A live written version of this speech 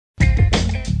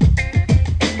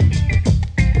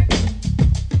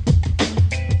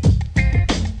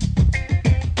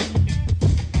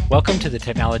Welcome to the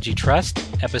Technology Trust,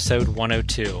 episode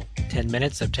 102. 10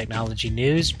 minutes of technology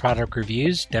news, product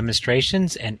reviews,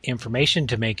 demonstrations, and information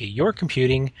to make your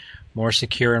computing more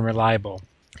secure and reliable.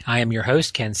 I am your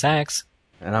host, Ken Sachs.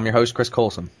 And I'm your host, Chris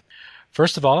Colson.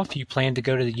 First of all, if you plan to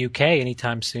go to the UK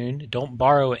anytime soon, don't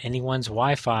borrow anyone's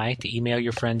Wi-Fi to email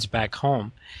your friends back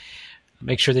home.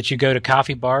 Make sure that you go to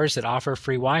coffee bars that offer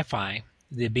free Wi-Fi.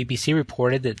 The BBC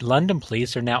reported that London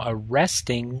police are now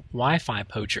arresting Wi-Fi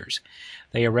poachers.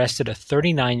 They arrested a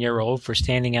 39-year-old for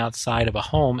standing outside of a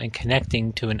home and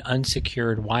connecting to an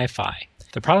unsecured Wi-Fi.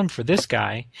 The problem for this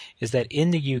guy is that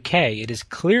in the UK, it is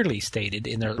clearly stated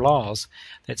in their laws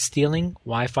that stealing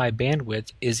Wi-Fi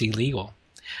bandwidth is illegal.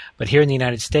 But here in the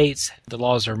United States, the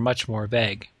laws are much more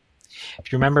vague.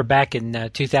 If you remember back in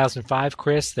 2005,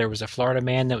 Chris, there was a Florida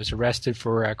man that was arrested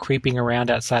for creeping around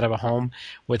outside of a home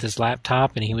with his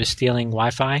laptop, and he was stealing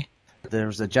Wi-Fi. There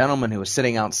was a gentleman who was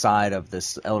sitting outside of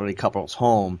this elderly couple's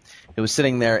home. He was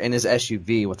sitting there in his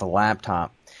SUV with a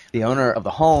laptop. The owner of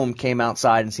the home came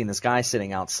outside and seen this guy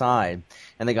sitting outside,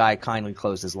 and the guy kindly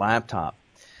closed his laptop.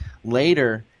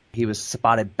 Later, he was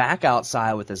spotted back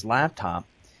outside with his laptop,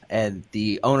 and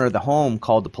the owner of the home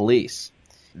called the police.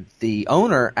 The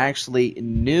owner actually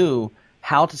knew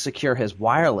how to secure his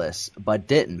wireless, but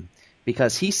didn't,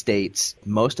 because he states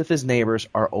most of his neighbors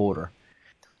are older.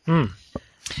 Well,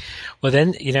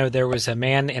 then, there was a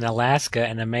man in Alaska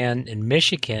and a man in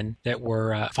Michigan that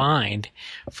were fined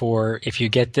for, if you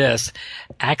get this,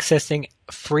 accessing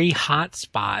free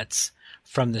hotspots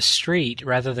from the street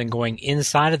rather than going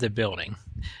inside of the building.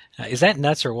 Is that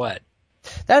nuts or what?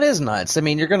 That is nuts. I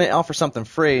mean, you're going to offer something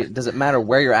free. Does it matter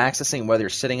where you're accessing, whether you're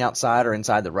sitting outside or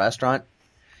inside the restaurant?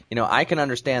 I can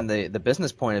understand the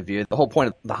business point of view. The whole point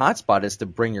of the hotspot is to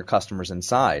bring your customers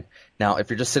inside. Now, if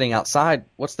you're just sitting outside,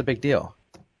 what's the big deal?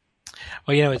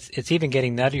 Well, it's even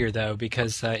getting nuttier, though,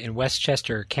 because in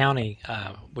Westchester County,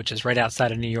 which is right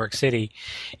outside of New York City,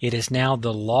 it is now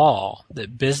the law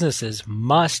that businesses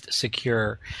must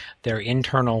secure their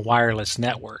internal wireless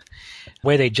network. The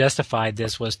way they justified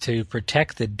this was to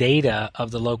protect the data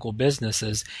of the local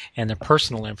businesses and the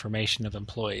personal information of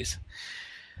employees.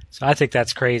 So I think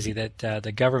that's crazy that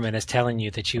the government is telling you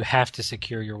that you have to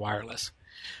secure your wireless.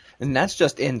 And that's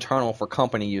just internal for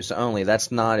company use only.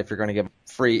 That's not if you're going to give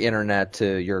free internet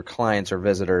to your clients or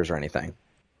visitors or anything.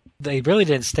 They really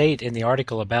didn't state in the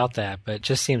article about that, but it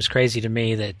just seems crazy to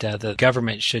me that the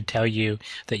government should tell you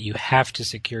that you have to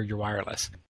secure your wireless.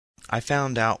 I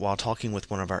found out while talking with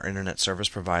one of our internet service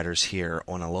providers here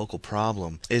on a local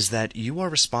problem is that you are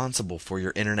responsible for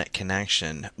your internet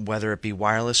connection, whether it be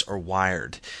wireless or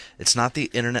wired. It's not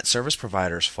the internet service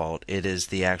provider's fault, it is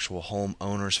the actual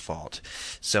homeowner's fault.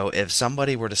 So if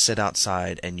somebody were to sit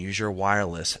outside and use your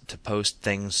wireless to post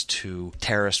things to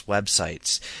terrorist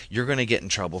websites, you're going to get in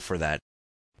trouble for that.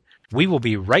 We will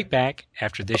be right back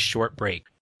after this short break.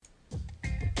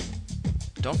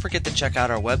 Don't forget to check out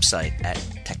our website at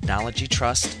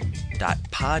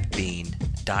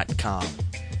technologytrust.podbean.com.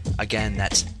 Again,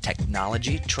 that's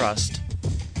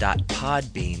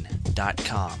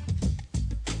technologytrust.podbean.com.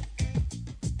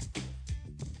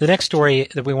 The next story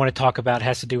that we want to talk about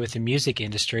has to do with the music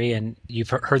industry, and you've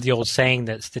heard the old saying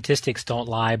that statistics don't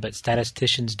lie, but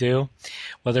statisticians do.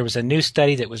 Well, there was a new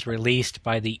study that was released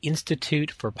by the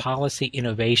Institute for Policy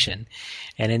Innovation,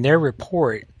 and in their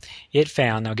report, it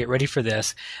found, now get ready for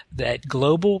this, that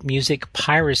global music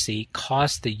piracy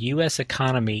cost the U.S.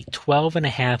 economy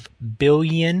 $12.5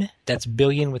 billion, that's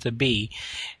billion with a B,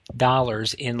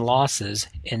 dollars in losses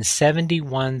and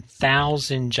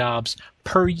 71,000 jobs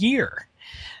per year.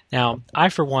 Now, I,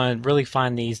 for one, really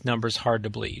find these numbers hard to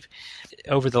believe.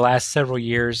 Over the last several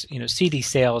years, CD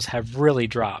sales have really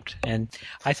dropped. And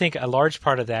I think a large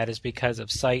part of that is because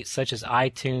of sites such as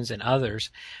iTunes and others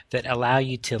that allow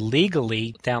you to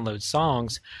legally download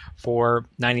songs for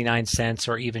 99 cents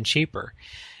or even cheaper.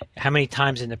 How many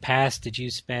times in the past did you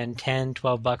spend $10,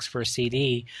 $12 for a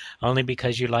CD only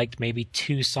because you liked maybe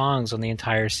 2 songs on the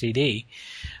entire CD?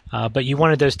 But you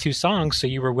wanted those 2 songs, so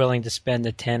you were willing to spend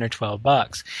the $10 or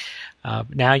 $12.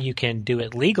 Now you can do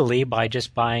it legally by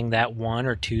just buying that 1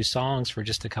 or 2 songs for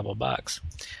just a couple bucks.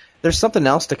 There's something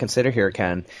else to consider here,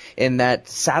 Ken, in that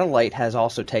satellite has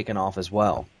also taken off as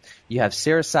well. You have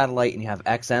Sirius Satellite and you have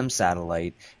XM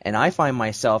Satellite, and I find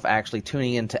myself actually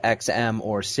tuning into XM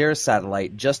or Sirius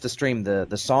Satellite just to stream the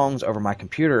songs over my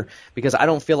computer because I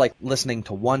don't feel like listening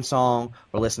to one song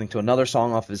or listening to another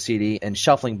song off of a CD and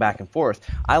shuffling back and forth.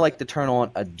 I like to turn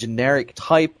on a generic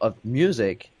type of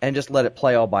music and just let it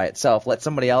play all by itself. Let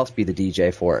somebody else be the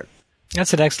DJ for it.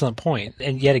 That's an excellent point,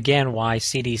 and yet again why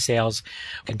CD sales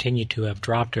continue to have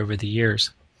dropped over the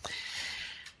years.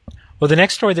 Well, the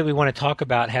next story that we want to talk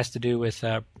about has to do with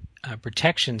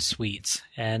protection suites.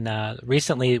 And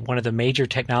recently, one of the major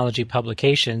technology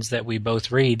publications that we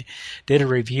both read did a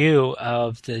review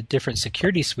of the different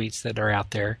security suites that are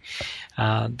out there.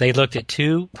 They looked at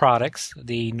two products,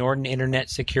 the Norton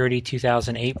Internet Security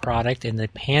 2008 product and the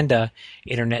Panda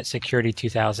Internet Security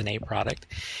 2008 product.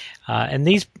 And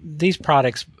these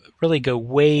products really go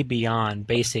way beyond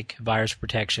basic virus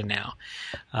protection now.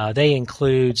 They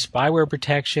include spyware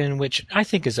protection, which I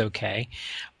think is okay,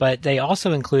 but they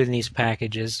also include in these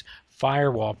packages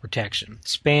firewall protection,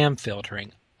 spam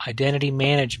filtering, identity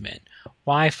management,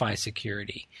 Wi-Fi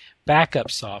security, backup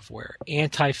software,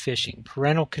 anti-phishing,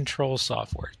 parental control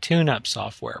software, tune-up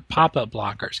software, pop-up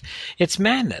blockers. It's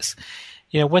madness.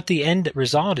 What the end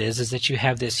result is that you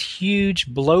have this huge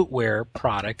bloatware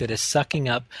product that is sucking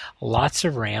up lots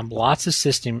of RAM, lots of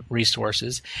system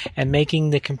resources, and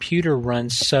making the computer run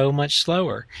so much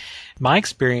slower. My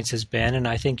experience has been, and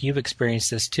I think you've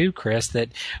experienced this too, Chris, that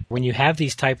when you have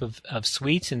these type of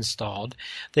suites installed,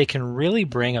 they can really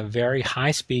bring a very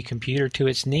high-speed computer to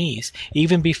its knees,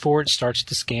 even before it starts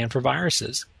to scan for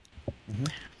viruses. Mm-hmm.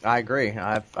 I agree.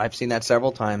 I've seen that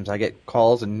several times. I get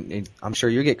calls, and I'm sure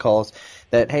you get calls,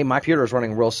 that, hey, my computer is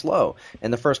running real slow.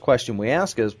 And the first question we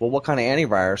ask is, well, what kind of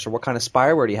antivirus or what kind of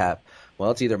spyware do you have?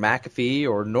 Well, it's either McAfee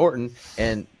or Norton,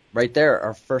 and right there,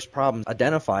 our first problem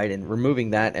identified, and removing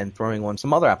that and throwing on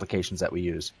some other applications that we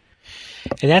use.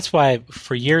 And that's why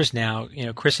for years now,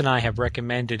 Chris and I have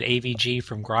recommended AVG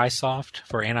from Grysoft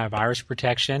for antivirus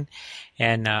protection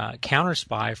and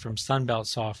Counterspy from Sunbelt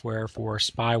Software for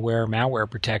spyware, malware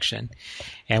protection.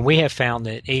 And we have found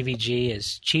that AVG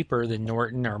is cheaper than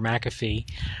Norton or McAfee,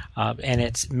 and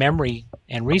its memory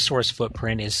and resource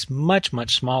footprint is much,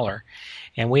 much smaller.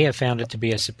 And we have found it to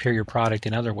be a superior product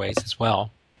in other ways as well.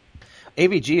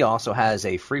 AVG also has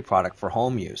a free product for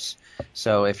home use.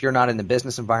 So if you're not in the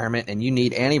business environment and you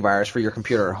need antivirus for your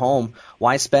computer at home,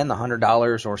 why spend the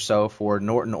 $100 or so for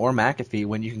Norton or McAfee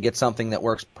when you can get something that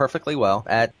works perfectly well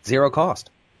at zero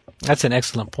cost? That's an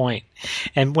excellent point.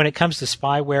 And when it comes to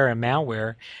spyware and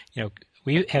malware,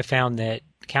 we have found that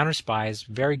Counterspy is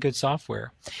very good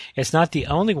software. It's not the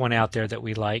only one out there that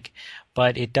we like,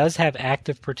 but it does have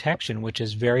active protection, which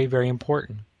is very, very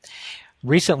important.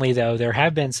 Recently, though, there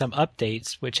have been some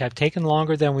updates which have taken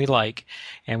longer than we like,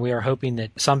 and we are hoping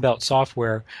that Sunbelt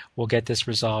Software will get this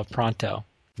resolved pronto.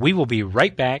 We will be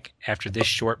right back after this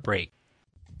short break.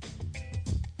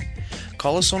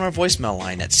 Call us on our voicemail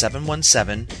line at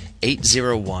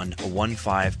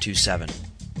 717-801-1527.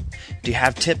 Do you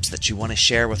have tips that you want to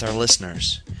share with our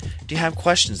listeners? Do you have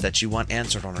questions that you want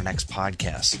answered on our next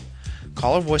podcast?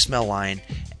 Call our voicemail line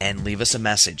and leave us a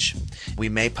message. We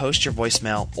may post your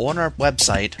voicemail on our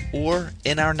website or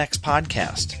in our next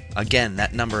podcast. Again,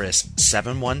 that number is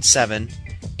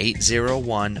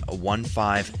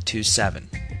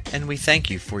 717-801-1527. And we thank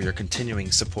you for your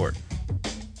continuing support.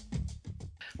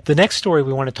 The next story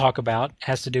we want to talk about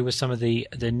has to do with some of the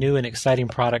new and exciting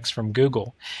products from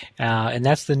Google, and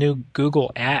that's the new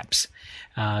Google Apps.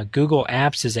 Google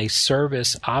Apps is a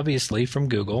service, obviously, from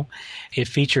Google. It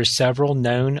features several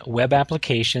known web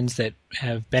applications that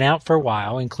have been out for a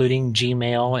while, including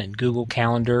Gmail and Google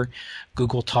Calendar,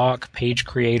 Google Talk, Page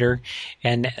Creator,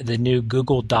 and the new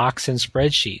Google Docs and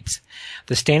Spreadsheets.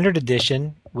 The standard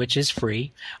edition, which is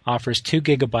free, offers 2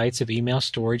 gigabytes of email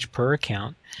storage per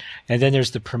account. And then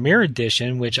there's the Premier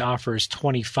Edition, which offers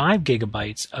 25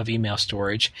 gigabytes of email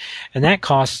storage, and that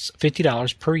costs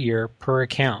 $50 per year per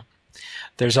account.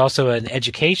 There's also an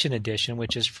Education Edition,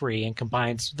 which is free and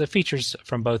combines the features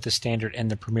from both the standard and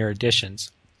the Premier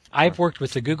Editions. I've worked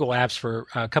with the Google Apps for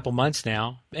a couple months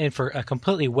now, and for a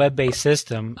completely web-based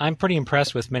system, I'm pretty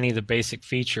impressed with many of the basic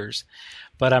features,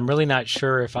 but I'm really not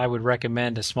sure if I would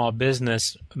recommend a small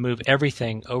business move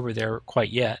everything over there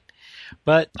quite yet.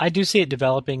 But I do see it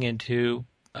developing into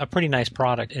a pretty nice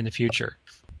product in the future.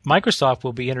 Microsoft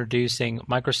will be introducing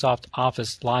Microsoft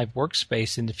Office Live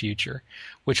Workspace in the future,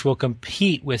 which will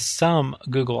compete with some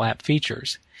Google app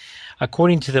features.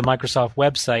 According to the Microsoft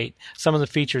website, some of the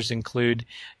features include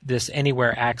this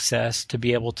anywhere access to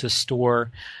be able to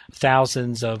store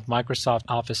thousands of Microsoft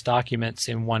Office documents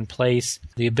in one place,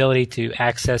 the ability to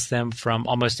access them from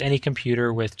almost any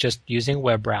computer with just using a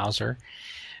web browser,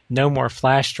 no more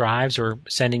flash drives or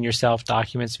sending yourself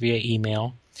documents via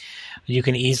email. You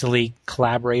can easily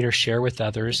collaborate or share with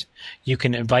others. You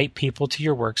can invite people to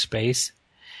your workspace.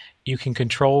 You can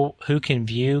control who can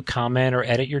view, comment, or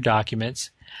edit your documents.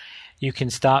 You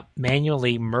can stop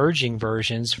manually merging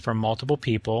versions from multiple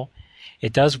people.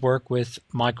 It does work with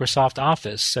Microsoft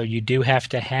Office, so you do have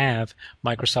to have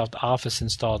Microsoft Office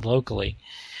installed locally.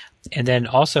 And then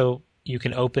also you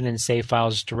can open and save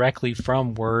files directly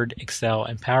from Word, Excel,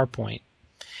 and PowerPoint.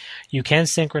 You can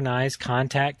synchronize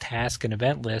contact, task, and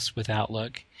event lists with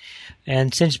Outlook.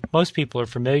 And since most people are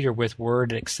familiar with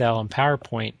Word, Excel, and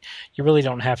PowerPoint, you really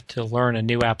don't have to learn a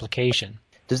new application.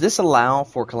 Does this allow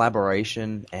for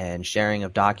collaboration and sharing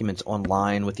of documents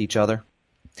online with each other?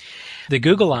 The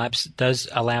Google Apps does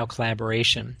allow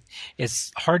collaboration.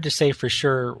 It's hard to say for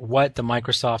sure what the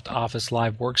Microsoft Office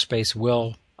Live Workspace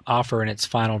will offer in its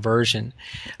final version.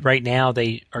 Right now,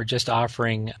 they are just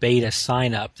offering beta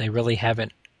sign-up. They really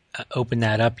haven't opened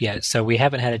that up yet, so we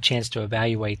haven't had a chance to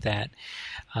evaluate that.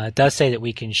 It does say that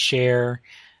we can share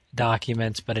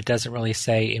documents, but it doesn't really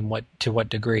say to what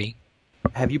degree.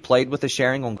 Have you played with the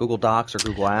sharing on Google Docs or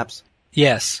Google Apps?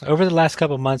 Yes. Over the last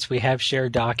couple of months, we have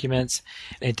shared documents.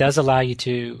 It does allow you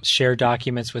to share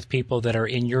documents with people that are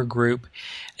in your group,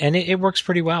 and it works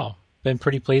pretty well. Been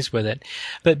pretty pleased with it.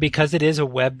 But because it is a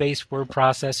web-based word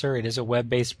processor, it is a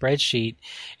web-based spreadsheet,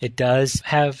 it does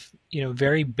have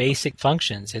very basic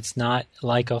functions. It's not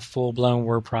like a full-blown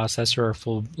word processor or a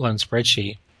full-blown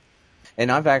spreadsheet. And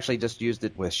I've actually just used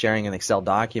it with sharing an Excel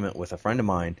document with a friend of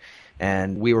mine,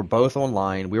 and we were both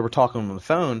online. We were talking on the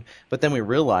phone, but then we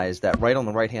realized that right on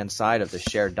the right-hand side of the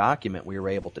shared document, we were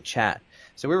able to chat.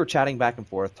 So we were chatting back and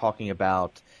forth, talking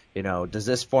about, does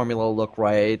this formula look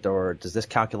right, or does this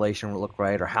calculation look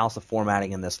right, or how's the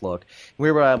formatting in this look?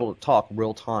 We were able to talk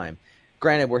real time.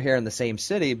 Granted, we're here in the same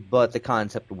city, but the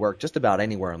concept would work just about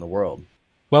anywhere in the world.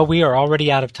 Well, we are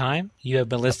already out of time. You have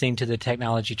been listening to the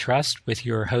Technology Trust with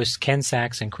your hosts Ken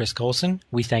Sachs and Chris Colson.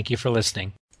 We thank you for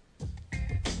listening.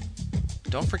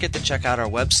 Don't forget to check out our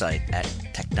website at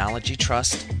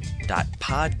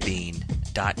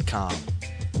technologytrust.podbean.com.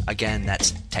 Again,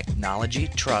 that's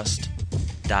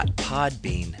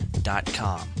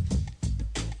technologytrust.podbean.com.